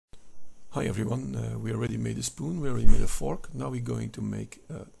Hi everyone, we already made a spoon, we already made a fork, now we're going to make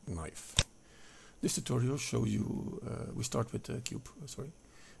a knife. This tutorial shows you, we start with the cube,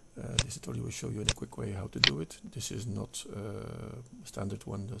 this tutorial will show you in a quick way how to do it. This is not a standard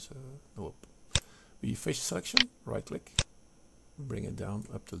one, we face selection, right click, bring it down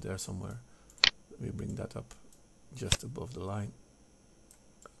up to there somewhere, we bring that up just above the line,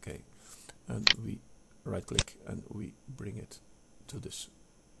 okay, and we right click and we bring it to this.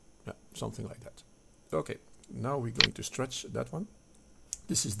 Yeah, something like that. Okay, now we're going to stretch that one.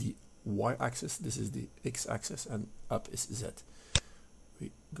 This is the y-axis, this is the x-axis, and up is z.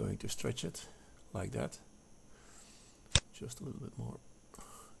 We're going to stretch it like that. Just a little bit more.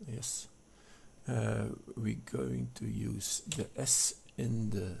 Yes. We're going to use the S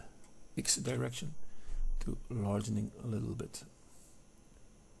in the x direction to largening a little bit.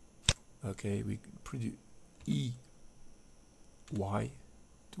 Okay, we produce E, Y,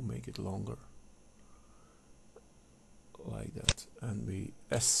 to make it longer like that, and we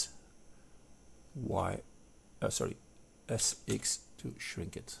SX to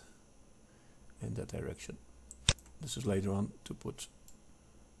shrink it in that direction. This is later on to put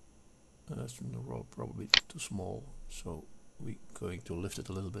probably too small, so we're going to lift it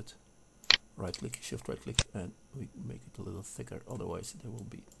a little bit, right click, shift right click, and we make it a little thicker, otherwise there will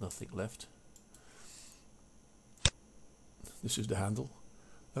be nothing left. This is the handle.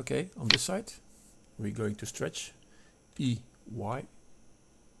 Okay, on this side we're going to stretch EY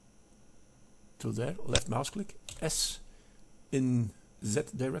to there, left mouse click, S in Z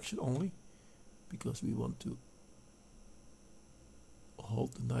direction only, because we want to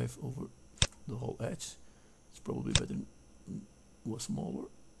hold the knife over the whole edge. It's probably better was smaller.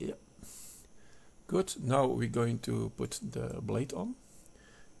 Yeah, good. Now we're going to put the blade on,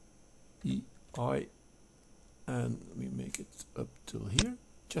 EI, and we make it up till here.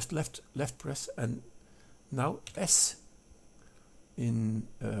 Just left press, and now S in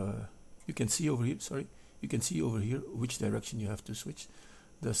you can see over here, you can see over here which direction you have to switch.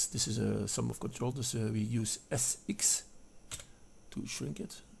 Thus this is a sum of control, this we use SX to shrink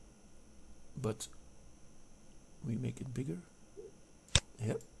it, but we make it bigger.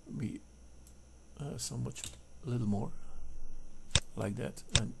 Yep, we so much a little more like that,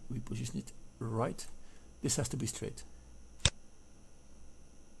 and we position it right. This has to be straight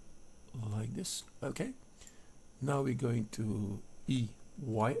like this. Okay, now we're going to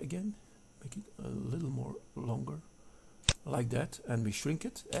EY again, make it a little more longer like that, and we shrink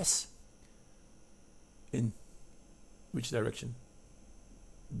it. S in which direction?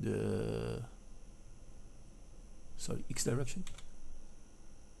 The X direction.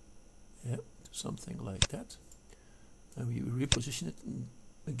 Yeah, something like that, and we reposition it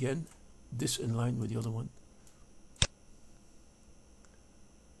again, this in line with the other one.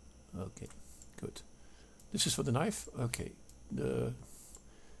 Okay, good. This is for the knife. Okay, no,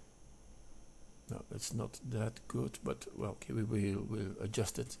 it's not that good, but well, okay, we'll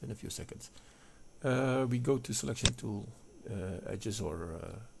adjust it in a few seconds. We go to selection tool, edges,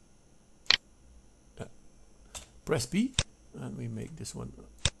 or press B, and we make this one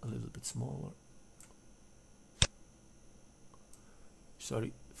a little bit smaller.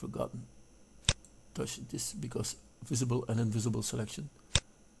 Sorry, forgotten. Touch this because visible and invisible selection.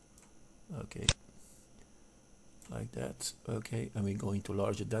 Okay, like that. Okay, and we're going to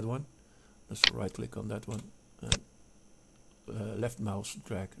enlarge that one. Let's right click on that one and left mouse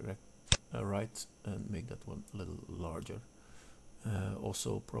drag right, and make that one a little larger.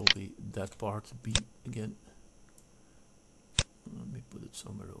 Also probably that part B again. Let me put it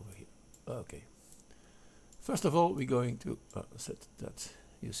somewhere over here. Okay, first of all we're going to set that.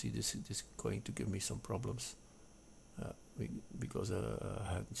 You see this is going to give me some problems because I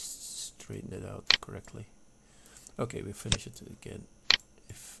hadn't straightened it out correctly. Okay, we finish it again.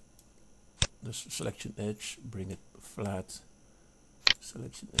 If the selection edge, bring it flat,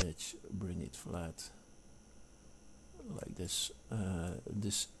 selection edge, bring it flat like this,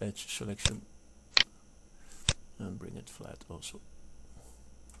 this edge selection, and bring it flat also.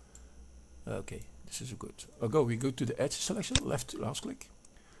 Okay, this is good. We go to the edge selection, left mouse click,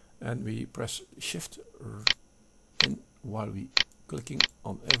 and we press shift in while we clicking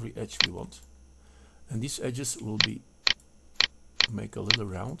on every edge we want, and these edges will be make a little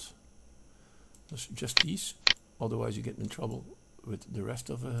round. Just these, otherwise you get in trouble with the rest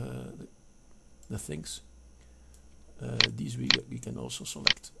of the things. These we can also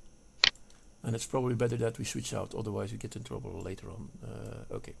select, and it's probably better that we switch out, otherwise you get in trouble later on.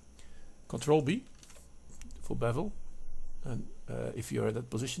 Okay, Control B for bevel, and if you're at that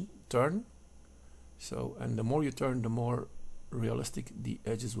position, turn. So, and the more you turn, the more realistic the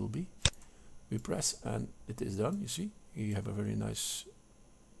edges will be. We press and it is done. You see, you have a very nice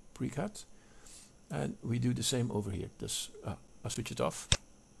pre-cut. And we do the same over here. Just I'll switch it off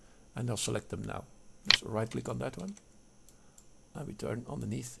and I'll select them now. Just right click on that one and we turn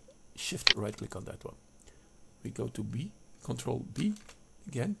underneath, shift right click on that one. We go to B, Control B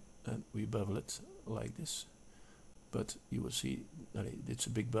again, and we bevel it like this. But you will see that it's a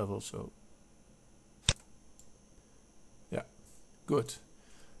big bevel, so yeah, good.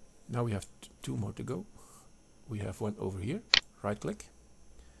 Now we have two more to go. We have one over here, right click,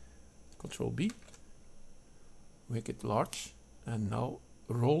 Control B, make it large, and now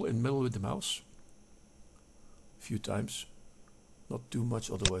roll in the middle with the mouse a few times, not too much,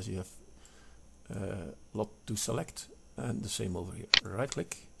 otherwise you have a lot to select. And the same over here, right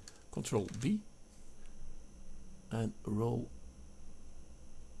click, Control B, and roll.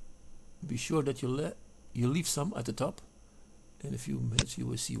 Be sure that you leave some at the top. In a few minutes you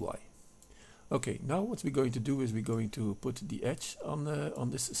will see why. Okay, now what we're going to do is we're going to put the edge on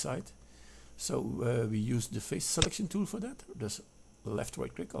this side. So we use the face selection tool for that. Just left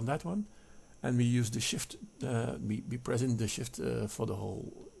right click on that one, and we use the shift. We pressing the shift for the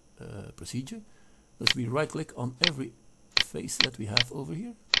whole procedure. Thus we right click on every face that we have over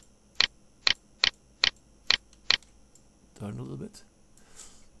here. Turn a little bit.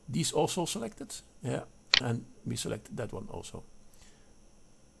 These also selected, yeah, and we select that one also.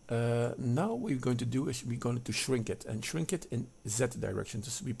 Now what we're going to do is we're going to shrink it, and shrink it in Z direction.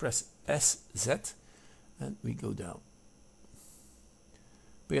 So we press SZ and we go down.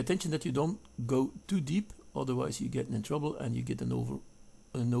 Pay attention that you don't go too deep, otherwise you get in trouble and you get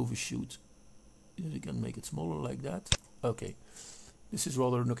an overshoot. You can make it smaller like that. Okay, this is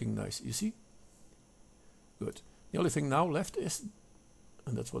rather looking nice, you see? Good. The only thing now left is,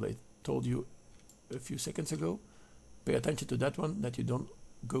 and that's what I told you a few seconds ago, pay attention to that one, that you don't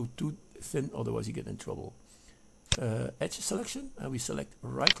go too thin, otherwise you get in trouble. Edge selection, and we select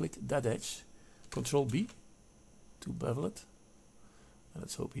right click that edge, Control B to bevel it. And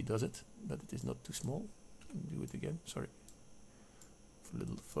let's hope he does it, but it is not too small. Do it again, sorry. A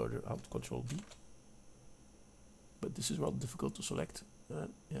little further out, Control B. But this is rather difficult to select.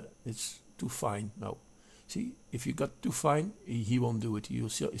 Yeah, it's too fine now. See, if you got too fine, he won't do it. You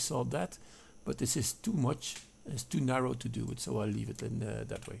saw that, but this is too much. It's too narrow to do it, so I'll leave it in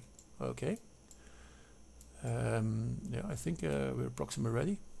that way. Okay. Yeah, I think we're approximately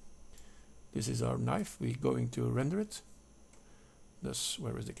ready. This is our knife. We're going to render it. Thus,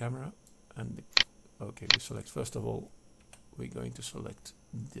 where is the camera? And okay, we select first of all. We're going to select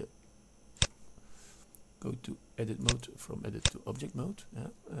the. Go to edit mode, from edit to object mode.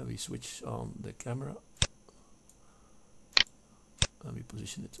 Yeah, we switch on the camera. And we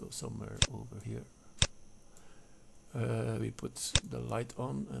position it somewhere over here. We put the light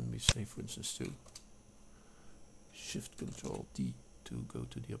on, and we say, for instance, to Shift Control T to go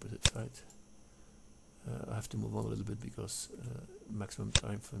to the opposite side. I have to move on a little bit because maximum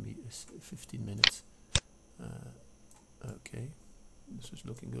time for me is 15 minutes. Okay, this is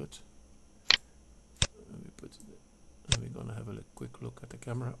looking good. We're gonna have a quick look at the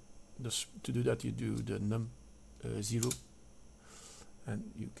camera. Just to do that, you do the num 0,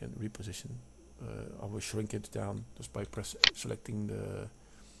 and you can reposition. I will shrink it down just by selecting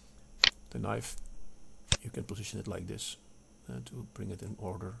the knife. You can position it like this to bring it in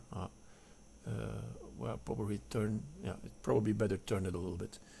order. Well, probably turn. Yeah, it's probably better turn it a little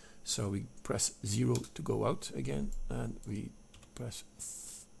bit. So we press 0 to go out again, and we press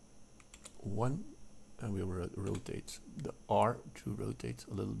 1. And we will rotate the R to rotate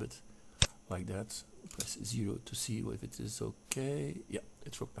a little bit like that. Press 0 to see if it is okay. Yeah,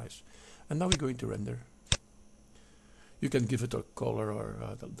 it's look nice. And now we're going to render. You can give it a color,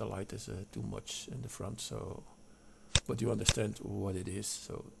 or the light is too much in the front, so but you understand what it is,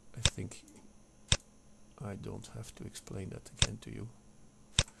 so I think I don't have to explain that again to you.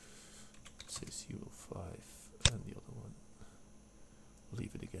 Let's say 0.5 and the other one.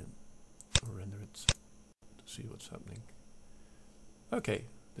 Leave it again. Render it. See what's happening. Okay,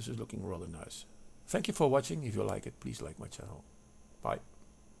 this is looking rather nice. Thank you for watching. If you like it, please like my channel. Bye.